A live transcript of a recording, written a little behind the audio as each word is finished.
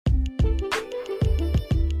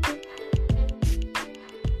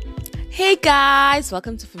Hey guys,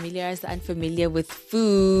 welcome to Familiarize the Unfamiliar with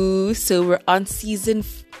Foo. So we're on season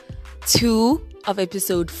 2 of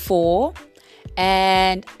episode 4,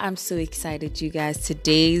 and I'm so excited, you guys.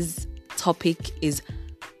 Today's topic is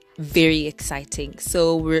very exciting.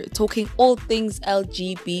 So we're talking all things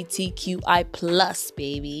LGBTQI plus,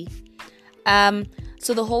 baby.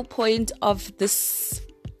 So the whole point of this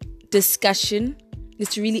discussion is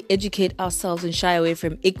to really educate ourselves and shy away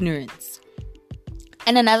from ignorance.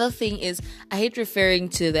 And another thing is, I hate referring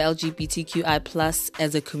to the LGBTQI plus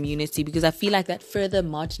as a community because I feel like that further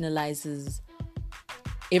marginalizes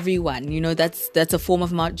everyone. You know, that's a form of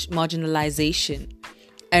marginalization.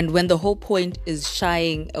 And when the whole point is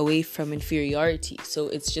shying away from inferiority. So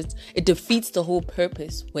it defeats the whole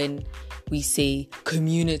purpose when we say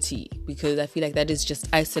community, because I feel like that is just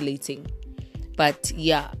isolating. But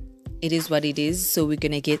yeah, it is what it is. So we're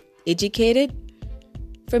going to get educated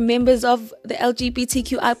from members of the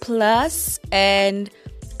LGBTQI plus, and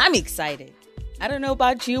I'm excited. I don't know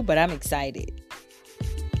about you, but I'm excited.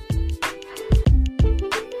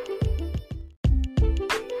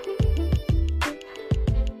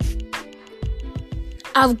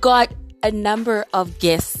 I've got a number of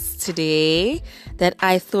guests today that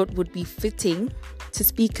I thought would be fitting to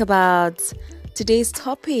speak about today's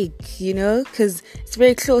topic, you know, because it's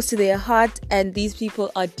very close to their heart, and these people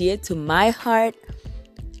are dear to my heart.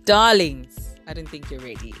 Darlings, I don't think you're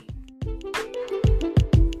ready.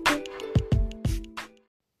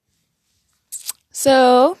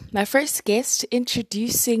 So, my first guest,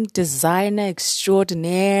 introducing designer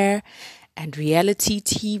extraordinaire and reality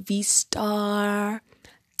TV star,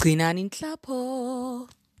 Gcinani Nhlapo.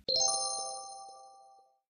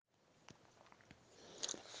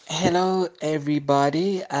 Hello,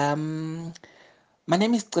 everybody. My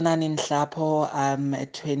name is Gcinani Nhlapo. I'm a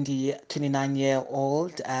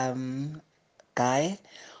 29-year-old guy,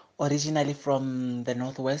 originally from the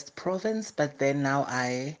Northwest Province, but then now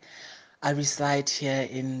I reside here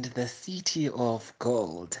in the city of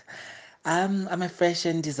Gold. I'm a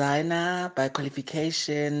fashion designer by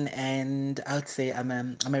qualification, and I would say I'm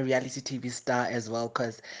a reality TV star as well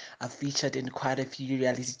because I've featured in quite a few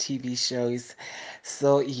reality TV shows.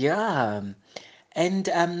 So yeah, and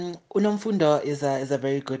Unomfundo is a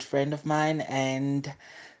very good friend of mine, and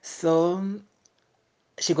so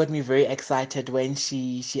she got me very excited when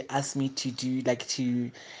she asked me to do like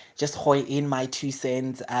to just hoy in my 2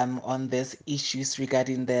 cents on this issues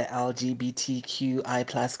regarding the LGBTQI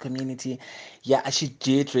plus community. Yeah, she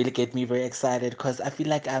did really get me very excited because I feel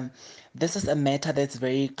like this is a matter that's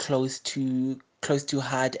very close to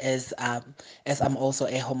heart as I'm also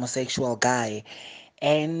a homosexual guy.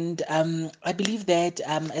 And I believe that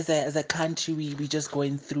as a country, we just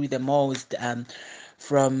going through the most,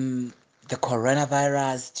 from the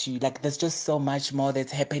coronavirus to, like, there's just so much more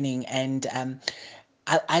that's happening. And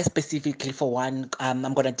I specifically, for one,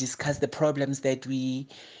 I'm gonna discuss the problems that we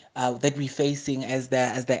facing as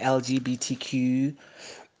the LGBTQ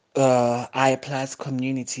I plus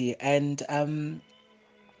community. And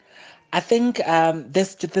I think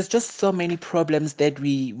there's just so many problems that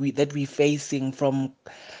we facing, from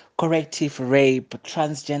corrective rape,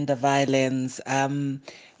 transgender violence,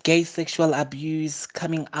 gay sexual abuse,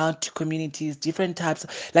 coming out to communities, different types.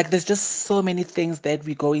 Like, there's just so many things that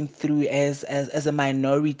we're going through as a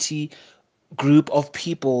minority group of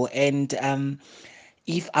people. And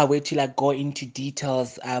if I were to, like, go into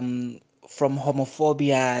details, from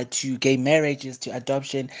homophobia to gay marriages to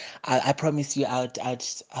adoption, I promise you I'd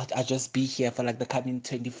just be here for like the coming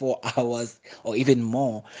 24 hours or even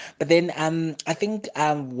more. But then I think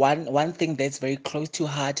one thing that's very close to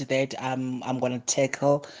heart that I'm gonna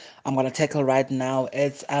tackle right now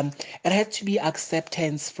is it had to be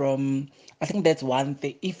acceptance from. I think that's one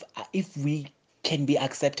thing. If we can be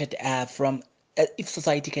accepted from, if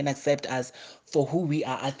society can accept us for who we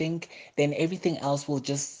are, I think then everything else will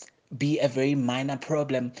just be a very minor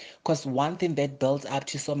problem. Because one thing that builds up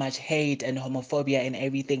to so much hate and homophobia and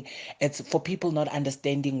everything, it's for people not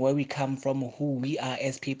understanding where we come from, who we are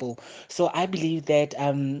as people. So I believe that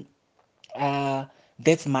uh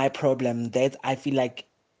that's my problem, that I feel like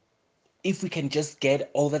if we can just get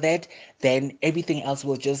over that, then everything else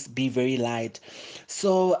will just be very light.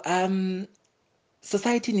 So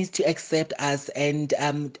society needs to accept us, and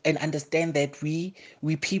understand that we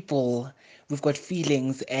people, we've got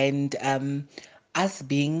feelings. And us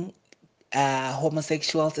being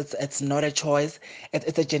homosexuals, it's not a choice.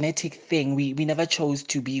 It's a genetic thing. We never chose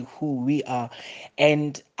to be who we are.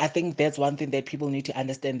 And I think that's one thing that people need to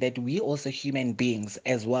understand, that we also human beings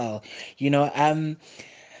as well. you know um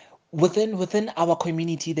within our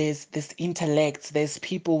community, there's this intellect, there's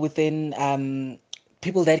people within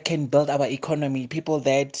people that can build our economy, people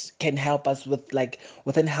that can help us with like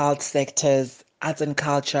within health sectors, arts and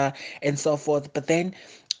culture, and so forth. But then,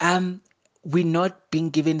 um, we're not being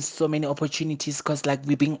given so many opportunities because like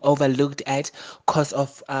we're being overlooked at because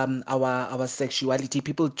of our sexuality.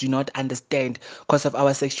 People do not understand because of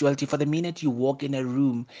our sexuality. For the minute you walk in a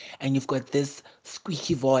room and you've got this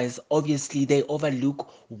squeaky voice, obviously they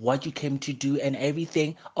overlook what you came to do and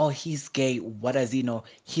everything. Oh, he's gay, what does he know?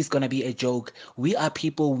 He's gonna be a joke. We are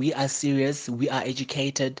people, we are serious, we are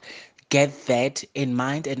educated. Get that in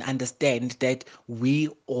mind and understand that we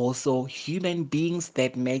also human beings.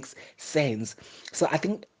 That makes sense. So I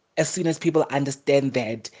think as soon as people understand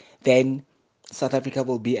that, then South Africa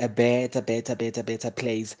will be a better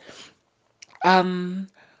place. um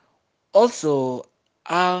Also,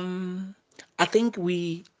 I think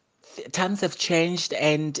times have changed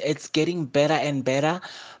and it's getting better and better.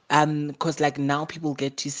 Because like now people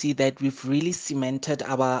get to see that we've really cemented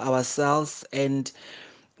ourselves, and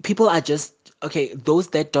people are just okay. Those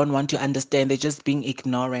that don't want to understand, they're just being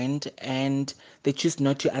ignorant and they choose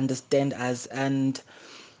not to understand us. And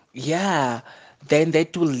yeah, then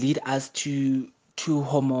that will lead us to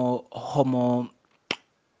hold on.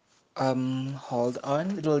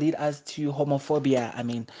 It will lead us to homophobia. I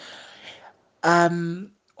mean,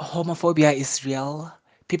 homophobia is real.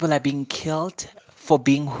 People are being killed for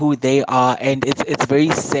being who they are, and it's very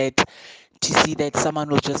sad to see that someone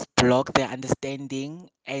will just block their understanding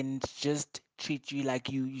and just treat you like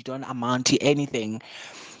you don't amount to anything.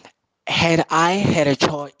 If I had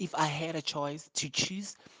a choice to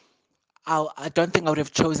choose, I don't think I would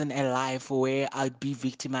have chosen a life where I'd be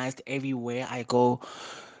victimized everywhere I go.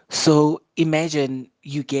 So imagine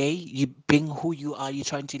you gay, you being who you are, you're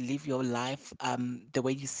trying to live your life the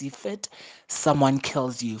way you see fit. Someone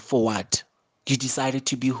kills you for what? You decided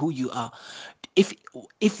to be who you are. If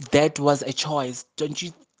if that was a choice,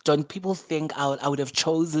 don't people think I would have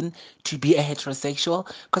chosen to be a heterosexual?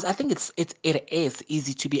 Because I think it is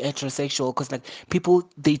easy to be heterosexual because like people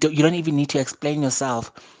you don't even need to explain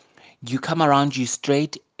yourself. You come around you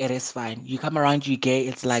straight, it is fine. You come around you gay,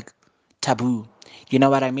 it's like taboo. You know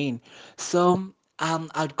what I mean? So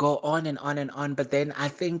I'd go on and on and on, but then I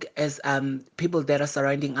think as people that are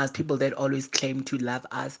surrounding us, people that always claim to love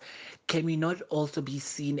us, can we not also be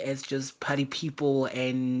seen as just party people?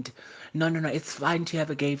 And no, it's fine to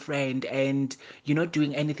have a gay friend, and you're not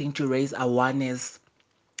doing anything to raise awareness,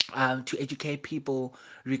 to educate people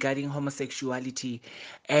regarding homosexuality.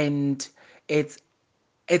 And it's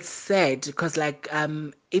it's sad because like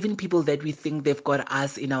even people that we think they've got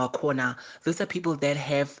us in our corner, those are people that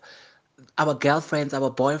have our girlfriends,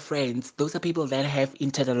 our boyfriends, those are people that have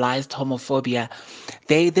internalized homophobia.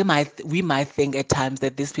 We might think at times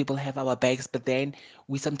that these people have our backs, but then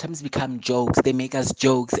we sometimes become jokes. They make us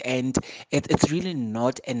jokes, and it's really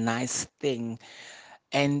not a nice thing.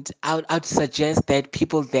 And I'd suggest that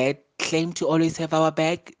people that claim to always have our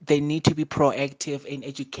back, they need to be proactive in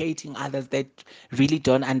educating others that really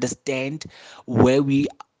don't understand where we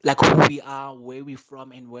like who we are, where we're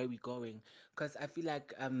from, and where we're going. Because I feel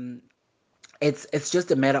like it's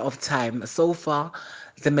just a matter of time. So far,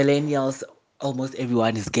 the millennials, almost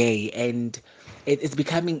everyone is gay, and it's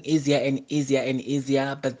becoming easier and easier and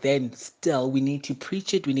easier. But then still, we need to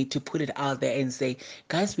preach it. We need to put it out there and say,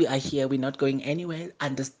 guys, we are here. We're not going anywhere.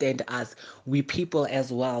 Understand us. We people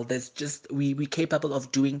as well. There's just we capable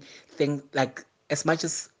of doing things like as much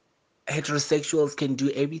as heterosexuals can do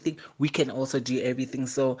everything, we can also do everything.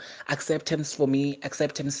 So acceptance,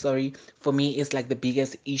 sorry, for me is like the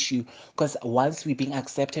biggest issue, because once we're being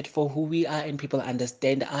accepted for who we are and people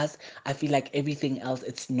understand us, I feel like everything else,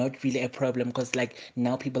 it's not really a problem, because like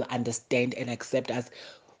now people understand and accept us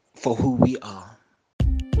for who we are.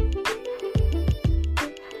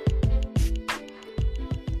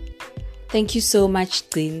 Thank you so much,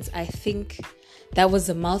 Glins. I think that was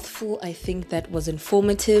a mouthful. I think that was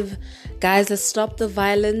informative. Guys, let's stop the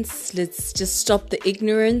violence. Let's just stop the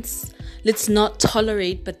ignorance. Let's not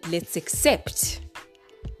tolerate, but let's accept.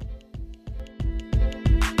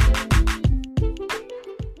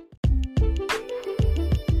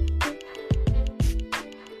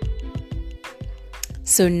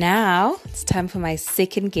 So now it's time for my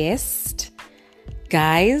second guest.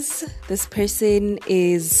 Guys, this person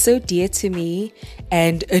is so dear to me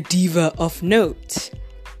and a diva of note.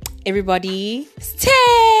 Everybody, stay!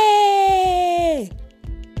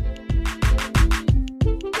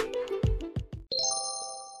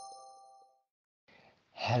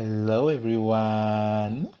 Hello,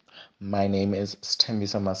 everyone. My name is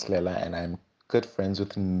Sthembiso Maslela, and I'm good friends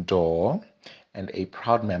with Ndor and a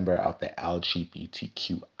proud member of the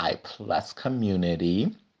LGBTQI plus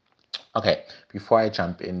community. Okay, before I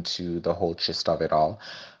jump into the whole gist of it all,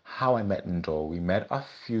 how I met Ndo, we met a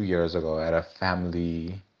few years ago at a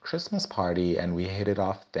family Christmas party and we hit it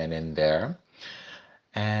off then and there.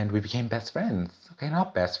 And we became best friends. Okay,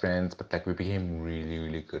 not best friends, but like we became really,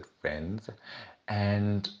 really good friends.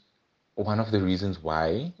 And one of the reasons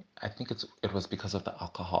why I think it was because of the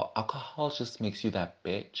alcohol. Alcohol just makes you that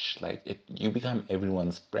bitch. Like it, you become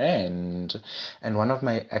everyone's friend. And one of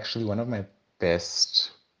my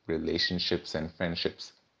best relationships and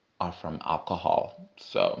friendships are from alcohol.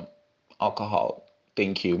 So, alcohol.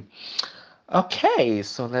 Thank you. Okay,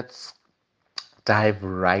 so let's dive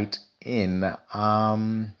right in.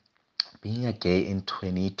 Being a gay in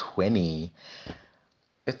 2020,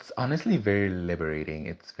 it's honestly very liberating.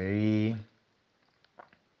 It's very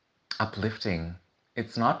uplifting.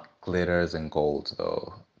 It's not glitters and gold,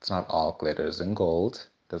 though. It's not all glitters and gold.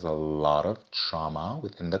 There's a lot of trauma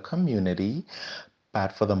within the community,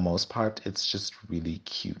 but for the most part, it's just really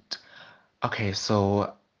cute. Okay,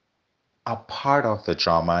 so a part of the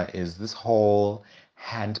drama is this whole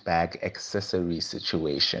handbag accessory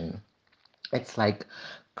situation. It's like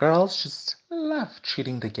girls just love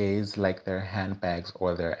treating the gays like their handbags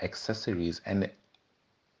or their accessories, and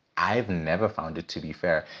I've never found it to be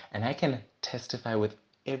fair. And I can testify with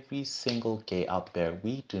every single gay out there,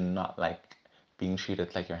 we do not like being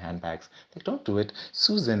treated like your handbags. Like, don't do it.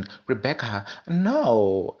 Susan, Rebecca,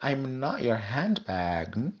 no, I'm not your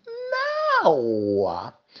handbag.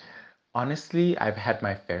 No. Honestly, I've had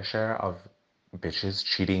my fair share of bitches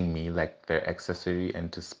treating me like their accessory and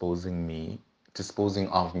disposing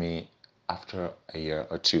of me after a year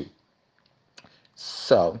or two.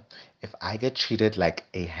 So, if I get treated like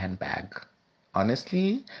a handbag,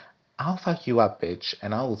 honestly, I'll fuck you up, bitch,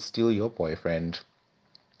 and I will steal your boyfriend.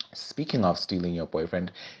 Speaking of stealing your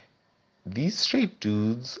boyfriend, these straight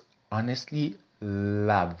dudes honestly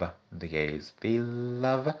love the gays. They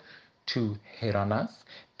love to hit on us.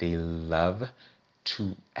 They love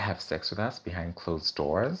to have sex with us behind closed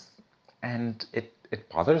doors. And it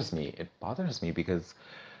bothers me. It bothers me because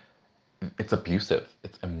it's abusive.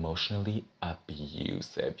 It's emotionally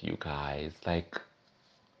abusive, you guys. Like,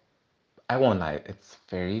 I won't lie, it's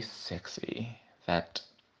very sexy that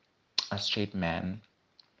a straight man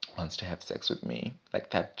wants to have sex with me.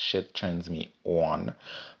 Like, that shit turns me on.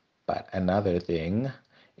 But another thing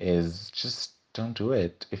is just don't do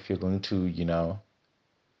it if you're going to,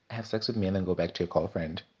 have sex with me and then go back to your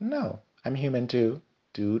girlfriend. No, I'm human too.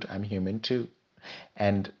 Dude, I'm human too.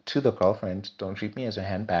 And to the girlfriend, don't treat me as a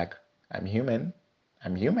handbag. I'm human.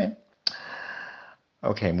 I'm human.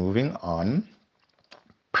 Okay, moving on.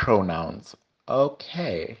 Pronouns.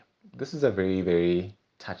 Okay, this is a very, very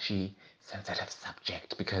touchy, sensitive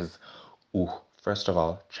subject because, ooh, first of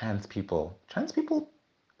all, trans people,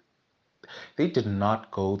 they did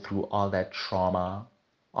not go through all that trauma,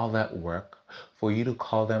 all that work for you to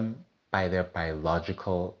call them by their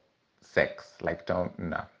biological sex. Like, don't,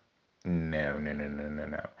 no. No, no, no, no, no,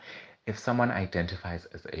 no. If someone identifies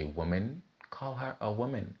as a woman, call her a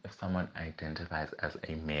woman. If someone identifies as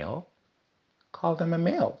a male, call them a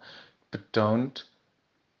male. But don't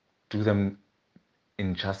do them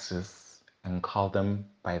injustice and call them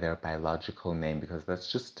by their biological name because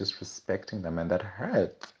that's just disrespecting them and that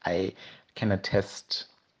hurts. I can attest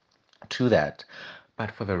to that.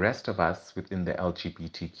 But for the rest of us within the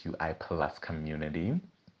LGBTQI plus community,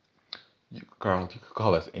 girl, you could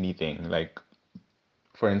call us anything. Like,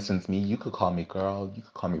 for instance, me, you could call me girl, you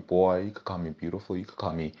could call me boy, you could call me beautiful, you could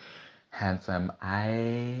call me handsome.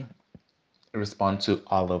 I respond to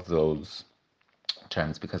all of those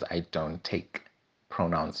terms because I don't take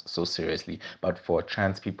pronouns so seriously. But for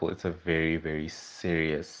trans people, it's a very, very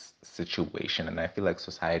serious situation. And I feel like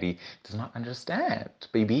society does not understand.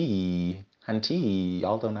 Baby, auntie,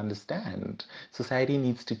 y'all don't understand. Society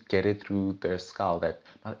needs to get it through their skull that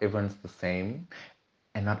not everyone's the same.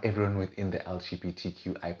 And not everyone within the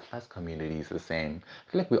LGBTQI plus community is the same.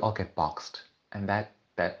 I feel like we all get boxed, and that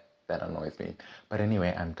annoys me. But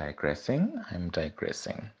anyway, I'm digressing. I'm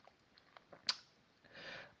digressing.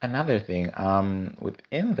 Another thing,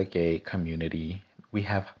 within the gay community, we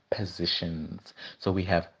have positions. So we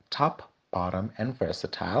have top, bottom, and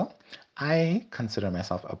versatile. I consider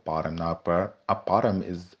myself a bottom. Now, a bottom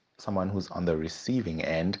is someone who's on the receiving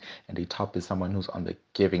end, and a top is someone who's on the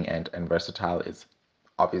giving end, and versatile is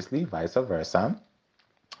obviously vice versa.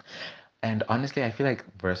 And honestly, I feel like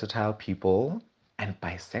versatile people and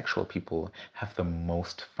bisexual people have the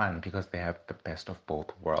most fun because they have the best of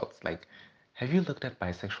both worlds. Like, have you looked at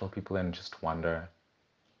bisexual people and just wonder,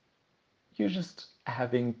 you're just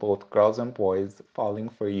having both girls and boys falling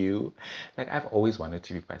for you. Like I've always wanted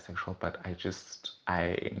to be bisexual, but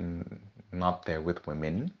I'm not there with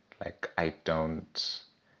women. Like I'm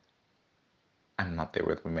not there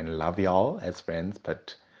with women. Love y'all as friends,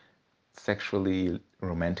 but sexually,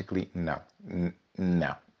 romantically, no.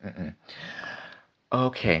 No. Mm-mm.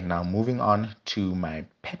 Okay, now moving on to my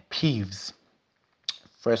pet peeves.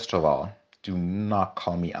 First of all, do not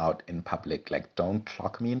call me out in public. Like, don't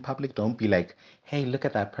clock me in public. Don't be like, hey, look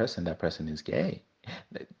at that person. That person is gay.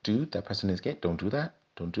 Dude, that person is gay. Don't do that.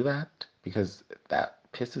 Don't do that because that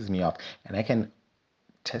pisses me off. And I can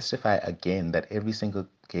testify again that every single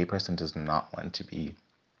gay person does not want to be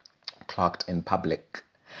clocked in public.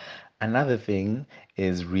 Another thing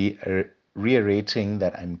is reiterating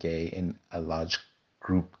that I'm gay in a large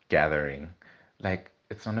group gathering. Like,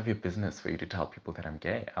 it's none of your business for you to tell people that I'm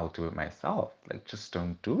gay. I'll do it myself. Like, just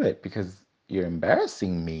don't do it because you're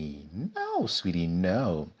embarrassing me. No, sweetie,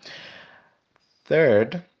 no.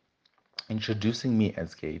 Third, introducing me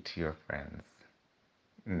as gay to your friends.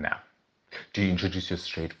 No. Do you introduce your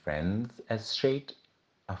straight friends as straight?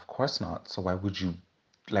 Of course not. So why would you,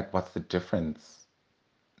 like, what's the difference?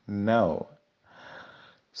 No.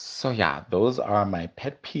 So yeah, those are my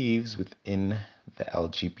pet peeves within the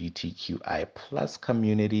LGBTQI plus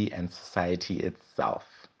community and society itself.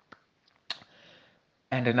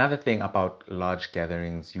 And another thing about large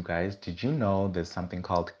gatherings, you guys, did you know there's something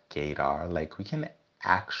called gaydar? Like we can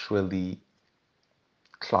actually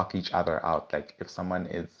clock each other out. Like if someone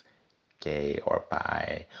is gay or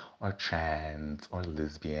bi or trans or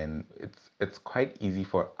lesbian, it's quite easy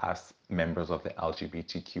for us members of the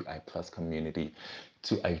LGBTQI plus community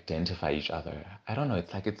to identify each other. I don't know,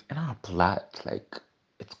 it's like it's in our blood, like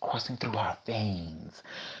it's coursing through our veins.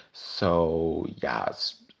 So yeah,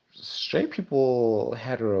 straight people,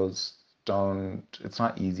 heteros don't, it's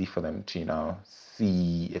not easy for them to,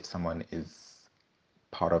 see if someone is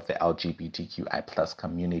part of the LGBTQI plus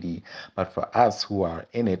community. But for us who are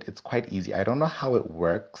in it, it's quite easy. I don't know how it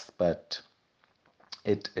works, but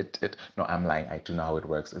no, I'm lying. I do know how it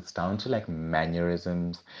works. It's down to like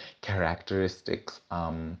mannerisms, characteristics,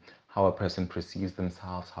 how a person perceives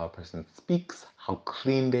themselves, how a person speaks, how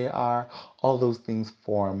clean they are. All those things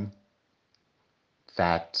form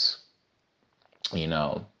that, you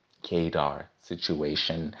know, gaydar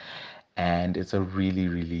situation. And it's a really,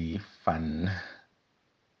 really fun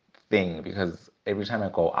thing because every time I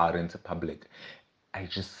go out into public, I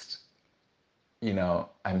just,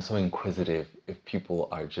 I'm so inquisitive if people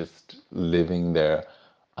are just living their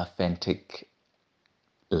authentic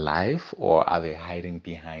life or are they hiding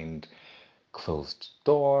behind closed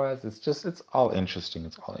doors. It's all interesting.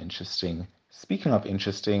 It's all interesting. Speaking of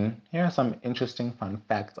interesting, here are some interesting fun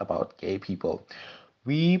facts about gay people.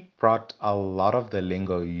 We brought a lot of the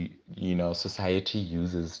lingo, society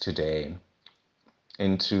uses today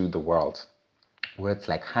into the world. Words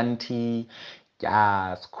like hunty,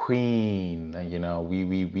 gas, queen,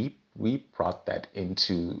 we brought that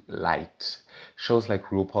into light. Shows like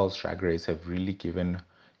RuPaul's Drag Race have really given,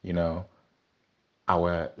 you know,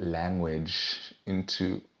 our language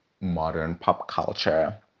into modern pop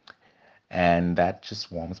culture. And that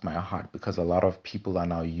just warms my heart because a lot of people are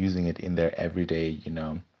now using it in their everyday,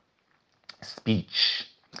 speech.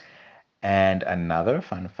 And another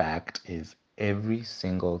fun fact is every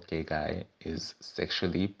single gay guy is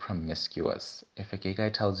sexually promiscuous. If a gay guy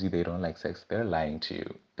tells you they don't like sex, they're lying to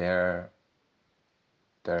you. They're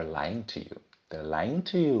lying to you. They're lying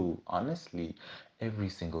to you. Honestly, every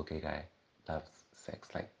single gay guy loves sex.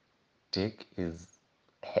 Like dick is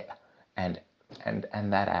and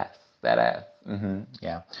and that ass.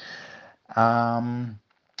 Yeah. Um,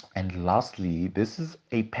 and lastly, this is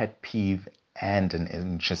a pet peeve and an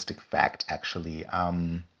interesting fact, actually.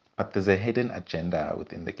 But there's a hidden agenda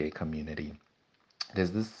within the gay community.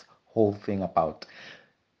 There's this whole thing about,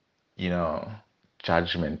 you know,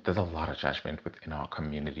 judgment. There's a lot of judgment within our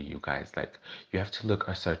community, you guys. Like, you have to look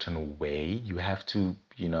a certain way. You have to,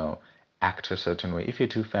 act a certain way. If you're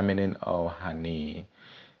too feminine, oh, honey,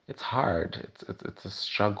 it's hard. It's a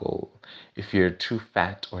struggle. If you're too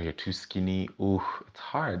fat or you're too skinny, ooh, it's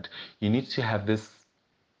hard. You need to have this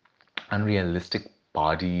unrealistic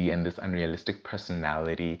body and this unrealistic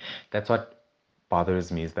personality. That's what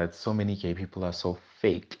bothers me is that so many gay people are so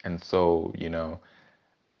fake and so,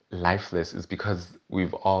 lifeless is because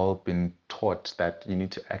we've all been taught that you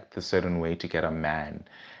need to act a certain way to get a man.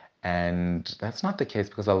 And that's not the case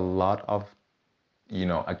because a lot of,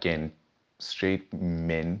 again, straight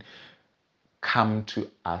men come to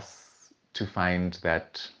us to find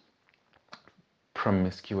that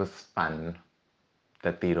promiscuous fun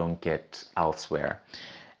that they don't get elsewhere.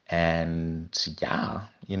 And yeah,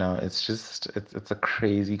 it's a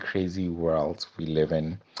crazy, crazy world we live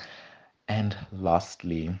in. And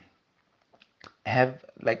lastly, have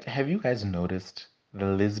you guys noticed the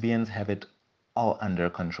lesbians have it all under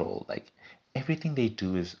control? Like everything they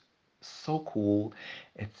do is so cool.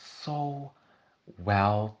 It's so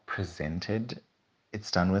well presented.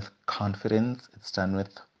 It's done with confidence. It's done with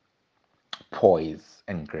poise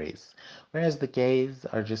and grace. Whereas the gays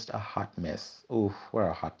are just a hot mess. Oof, we're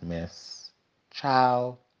a hot mess.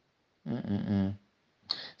 Ciao. Mm-mm-mm.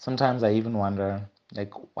 Sometimes I even wonder,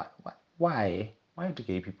 like, why do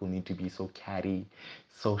gay people need to be so catty,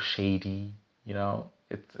 so shady?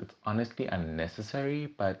 It's honestly unnecessary,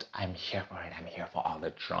 but I'm here for it. I'm here for all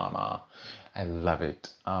the drama. I love it.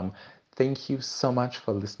 Thank you so much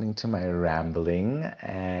for listening to my rambling,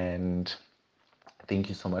 and thank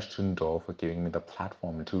you so much to Ndor for giving me the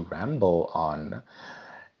platform to ramble on.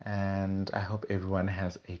 And I hope everyone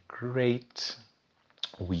has a great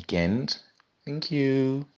weekend. Thank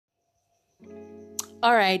you.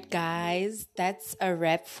 All right, guys, that's a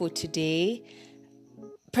wrap for today.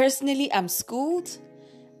 Personally, I'm schooled.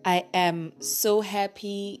 I am so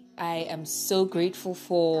happy. I am so grateful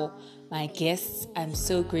for my guests. I'm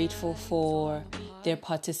so grateful for their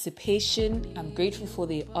participation. I'm grateful for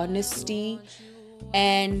their honesty.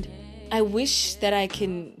 And I wish that I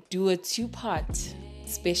can do a 2-part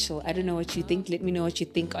special. I don't know what you think. Let me know what you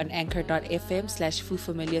think on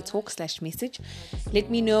anchor.fm/FooFamiliarTalk/message. Let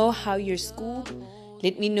me know how you're schooled.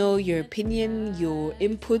 Let me know your opinion, your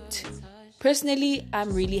input. Personally,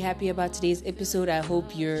 I'm really happy about today's episode. I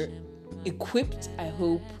hope you're equipped. I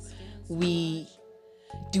hope we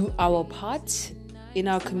do our part in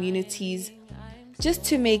our communities just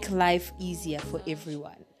to make life easier for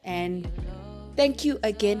everyone. And thank you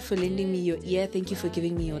again for lending me your ear. Thank you for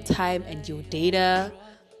giving me your time and your data.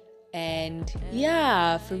 And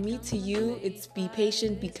yeah, from me to you, it's be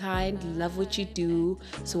patient, be kind, love what you do,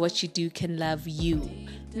 so what you do can love you.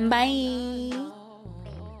 Bye.